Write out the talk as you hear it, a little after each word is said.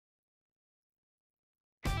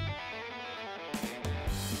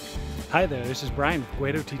Hi there, this is Brian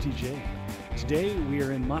with Gwedo TTJ. Today we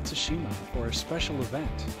are in Matsushima for a special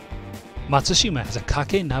event. Matsushima has a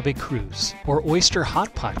Kakinabe cruise, or oyster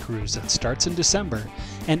hot pot cruise that starts in December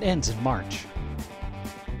and ends in March.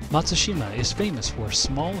 Matsushima is famous for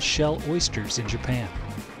small shell oysters in Japan.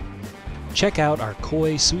 Check out our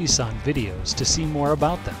Koei Suisan videos to see more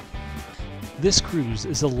about them. This cruise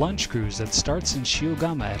is a lunch cruise that starts in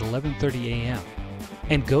Shiogama at 11:30 a.m.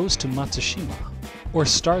 and goes to Matsushima, or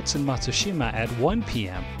starts in Matsushima at 1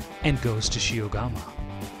 p.m. and goes to Shiogama.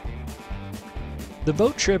 The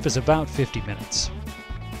boat trip is about 50 minutes.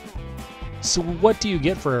 So what do you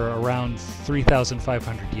get for around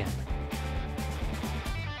 3,500 yen?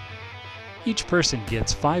 Each person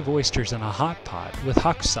gets 5 oysters in a hot pot with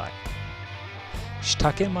hakusai,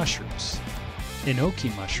 shitake mushrooms,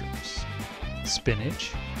 enoki mushrooms,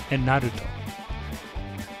 spinach, and naruto.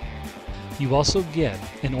 You also get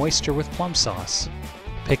an oyster with plum sauce,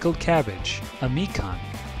 pickled cabbage, a mikan,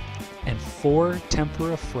 and 4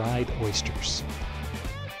 tempura fried oysters.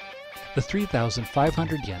 The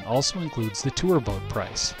 3,500 yen also includes the tour boat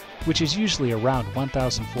price, which is usually around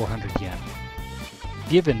 1,400 yen.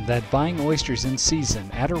 Given that buying oysters in season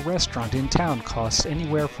at a restaurant in town costs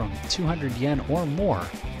anywhere from 200 yen or more,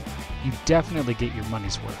 you definitely get your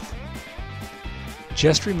money's worth.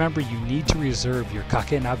 Just remember you need to reserve your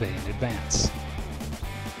Kakinabe in advance.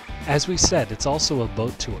 As we said, it's also a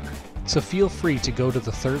boat tour, so feel free to go to the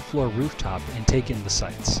 3rd floor rooftop and take in the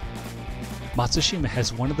sights. Matsushima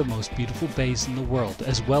has one of the most beautiful bays in the world,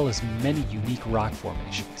 as well as many unique rock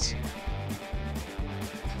formations.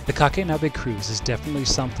 The Kakinabe cruise is definitely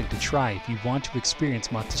something to try if you want to experience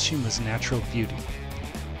Matsushima's natural beauty,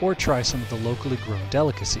 or try some of the locally grown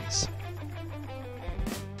delicacies.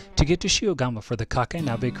 To get to Shiogama for the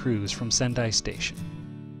Kakinabe cruise from Sendai Station,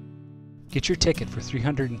 get your ticket for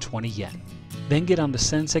 320 yen. Then get on the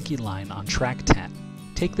Senseki line on track 10.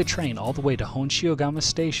 Take the train all the way to Shiogama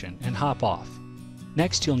Station and hop off.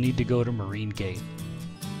 Next you'll need to go to Marine Gate.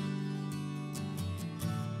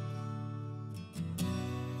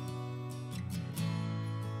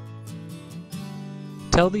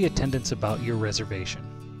 Tell the attendants about your reservation.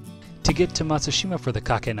 To get to Matsushima for the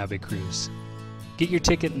Kakinabe cruise, get your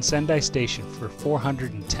ticket in Sendai Station for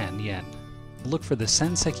 410 yen. Look for the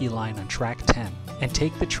Senseki line on track 10 and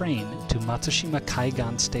take the train to Matsushima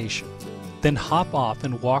Kaigan Station. Then hop off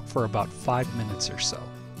and walk for about 5 minutes or so.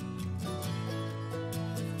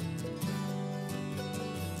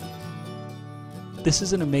 This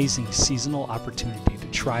is an amazing seasonal opportunity to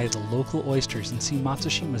try the local oysters and see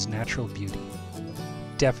Matsushima's natural beauty.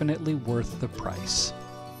 Definitely worth the price.